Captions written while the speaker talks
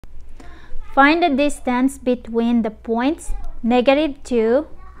Find the distance between the points -2,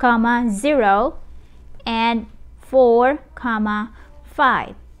 0 and 4,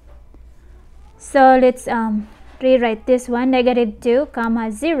 5. So let's rewrite this one.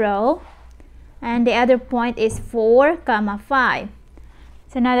 -2, 0, and the other point is 4, 5.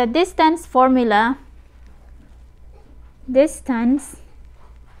 So now the distance formula, distance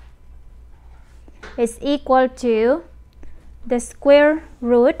is equal to the square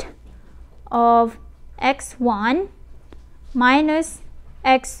root of x1 minus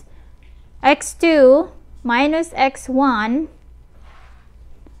x2 minus x1,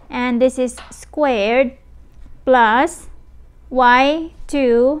 and this is squared, plus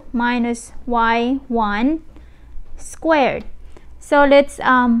y2 minus y1 squared. So let's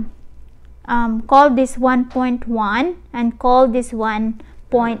call this one 0.1 and call this one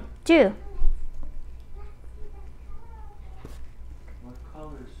 0.2. What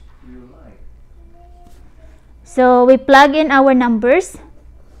colors do you like? So we plug in our numbers.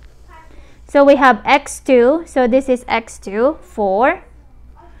 So we have x2, so this is x2, 4.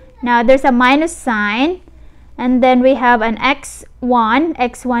 Now there's a minus sign, and then we have an x1.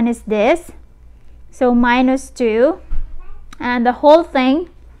 x1 is this, so -2, and the whole thing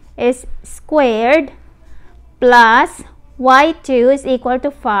is squared, plus y2 is equal to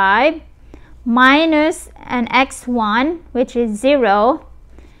 5 minus an x1, which is 0,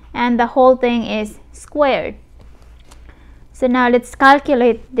 and the whole thing is squared. So now let's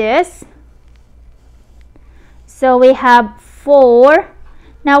calculate this. So we have 4.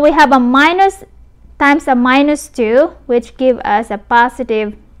 Now we have a minus times a -2, which give us a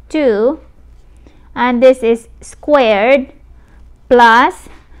positive 2, and this is squared, plus,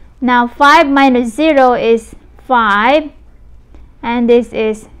 now 5 minus 0 is 5, and this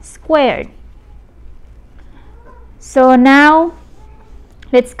is squared. So now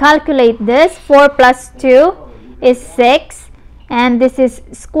let's calculate this. 4 plus 2 is 6, and this is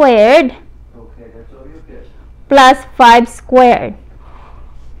squared, Okay, that's all you get. plus 5 squared.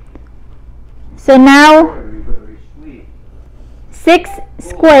 So now Very, very sweet. 6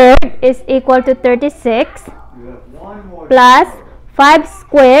 squared is equal to 36, You have one more plus tomorrow. 5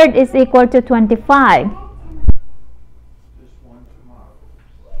 squared is equal to 25. Just one tomorrow.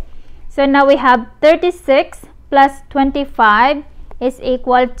 So now we have 36 plus 25 is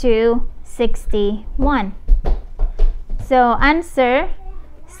equal to 61. So answer,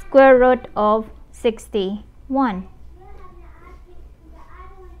 square root of 61.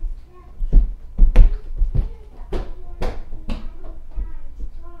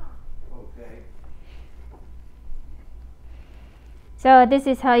 Okay. So this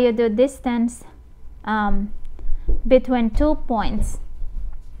is how you do distance between 2 points.